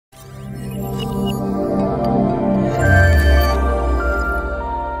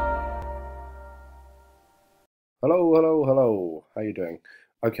you doing?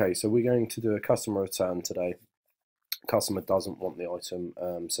 Okay, so we're going to do a customer return today. Customer doesn't want the item,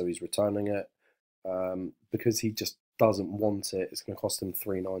 so he's returning it. Because he just doesn't want it, it's going to cost him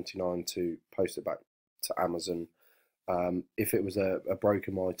 $3.99 to post it back to Amazon. If it was a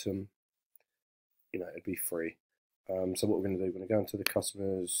broken item, it'd be free. So what we're going to do, we're going to go into the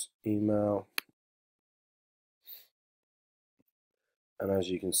customer's email, and as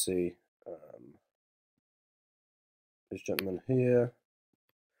you can see, this gentleman here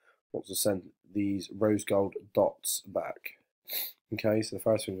wants to send these rose gold dots back. Okay, so the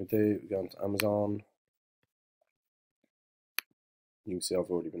first thing we do, we go into Amazon. You can see I've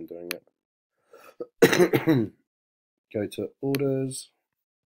already been doing it. Go to orders,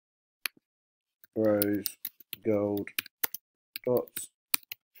 rose gold dots.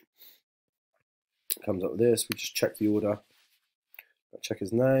 Comes up with this. We just check the order. Check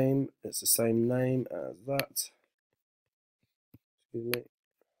his name. It's the same name as that. Excuse me.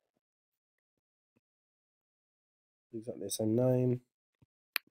 Exactly the same name.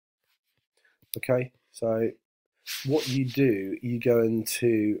 Okay, so what you do, you go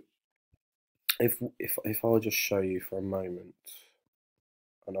into, if I just show you for a moment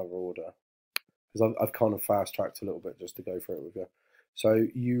another order, because I've kind of fast tracked a little bit just to go through it with you. So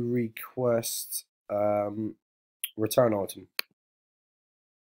you request return item.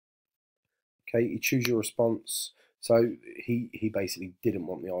 Okay, you choose your response. So he basically didn't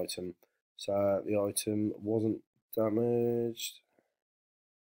want the item. So the item wasn't damaged.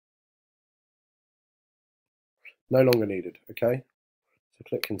 No longer needed. Okay, so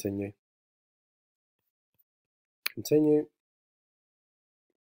click continue. Continue.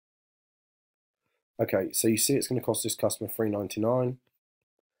 Okay, so you see it's going to cost this customer $3.99.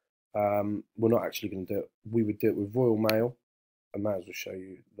 We're not actually going to do it. We would do it with Royal Mail. I might as well show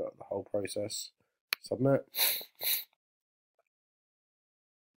you the whole process. Submit.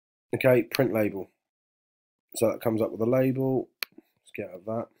 Okay, print label. So that comes up with a label. Let's get out of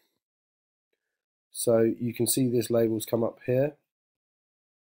that. So you can see this label's come up here.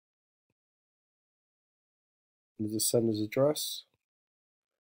 There's a sender's address.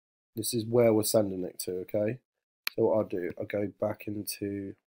 This is where we're sending it to, okay? So what I'll do, I'll go back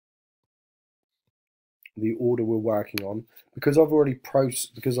into the order we're working on. Because I've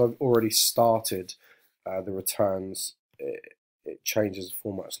already started the returns, it changes the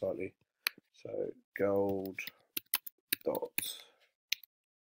format slightly. So gold dot.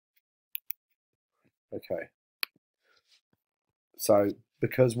 Okay. So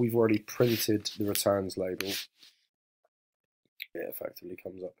because we've already printed the returns label, it effectively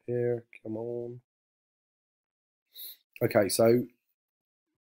comes up here. Come on. Okay, so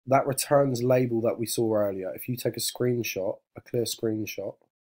that returns label that we saw earlier, if you take a screenshot, a clear screenshot,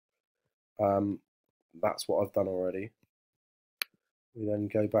 that's what I've done already. We then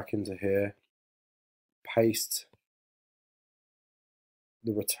go back into here, paste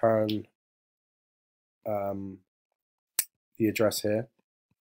the return, the address here.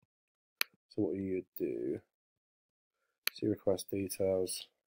 So what you would do, see request details.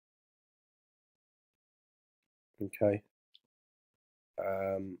 Okay.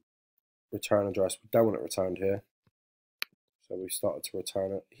 Return address, we don't want it returned here. So we started to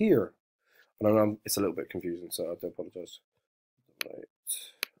return it here. And I know it's a little bit confusing, so I do apologize. Right.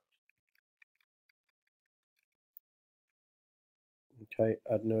 Okay,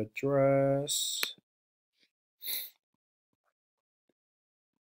 add new address.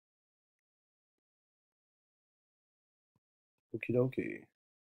 Okie dokie.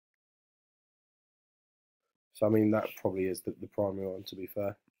 So I mean that probably is the primary one, to be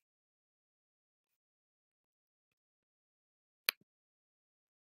fair.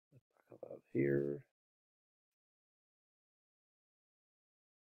 Back up here.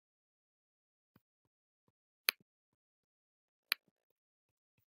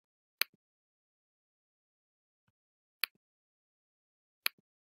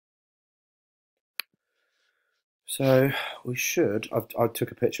 So we should, I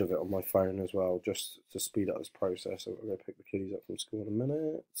took a picture of it on my phone as well, just to speed up this process. So I'm going to pick the kiddies up from school in a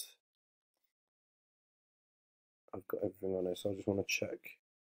minute. I've got everything on it, so I just want to check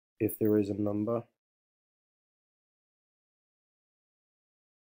if there is a number.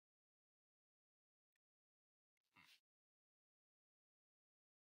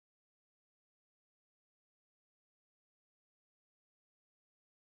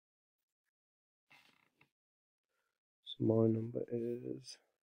 So my number is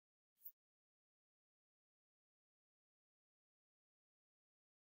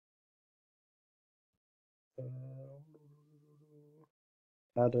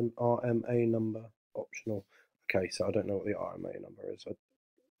add an RMA number, optional. Okay, so I don't know what the RMA number is. I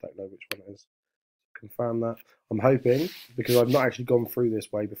don't know which one it is. Confirm that. I'm hoping, because I've not actually gone through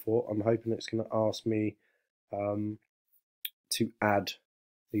this way before, I'm hoping it's going to ask me to add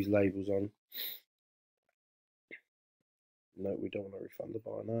these labels on. No, we don't want to refund the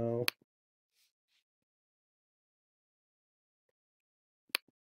buy now.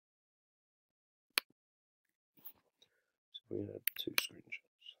 So we had 2 screenshots.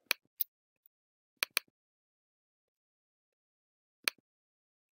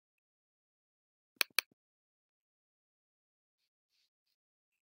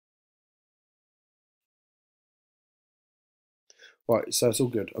 Right, so it's all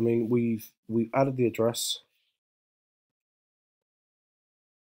good. I mean, we've added the address.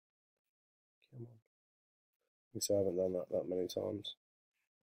 Come on. I haven't done that many times.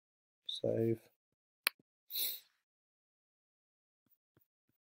 Save.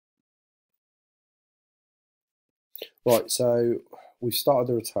 Right, so we've started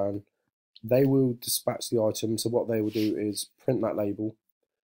the return. They will dispatch the item. So what they will do is print that label,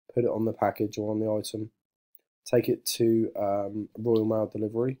 put it on the package or on the item, take it to Royal Mail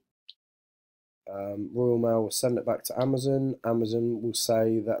delivery. Royal Mail will send it back to Amazon. Amazon will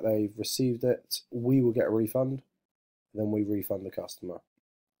say that they've received it. We will get a refund. Then we refund the customer.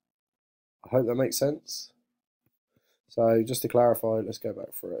 I hope that makes sense. So just to clarify, let's go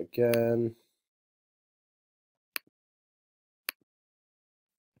back for it again.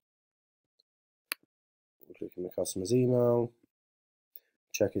 We'll click in the customer's email,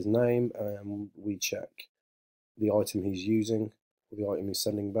 check his name, and we check the item he's using, or the item he's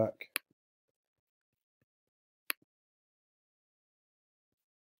sending back.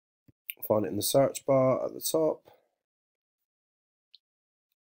 Find it in the search bar at the top.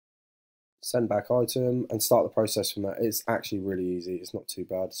 Send back item and start the process from that. It's actually really easy. It's not too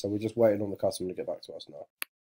bad. So we're just waiting on the customer to get back to us now.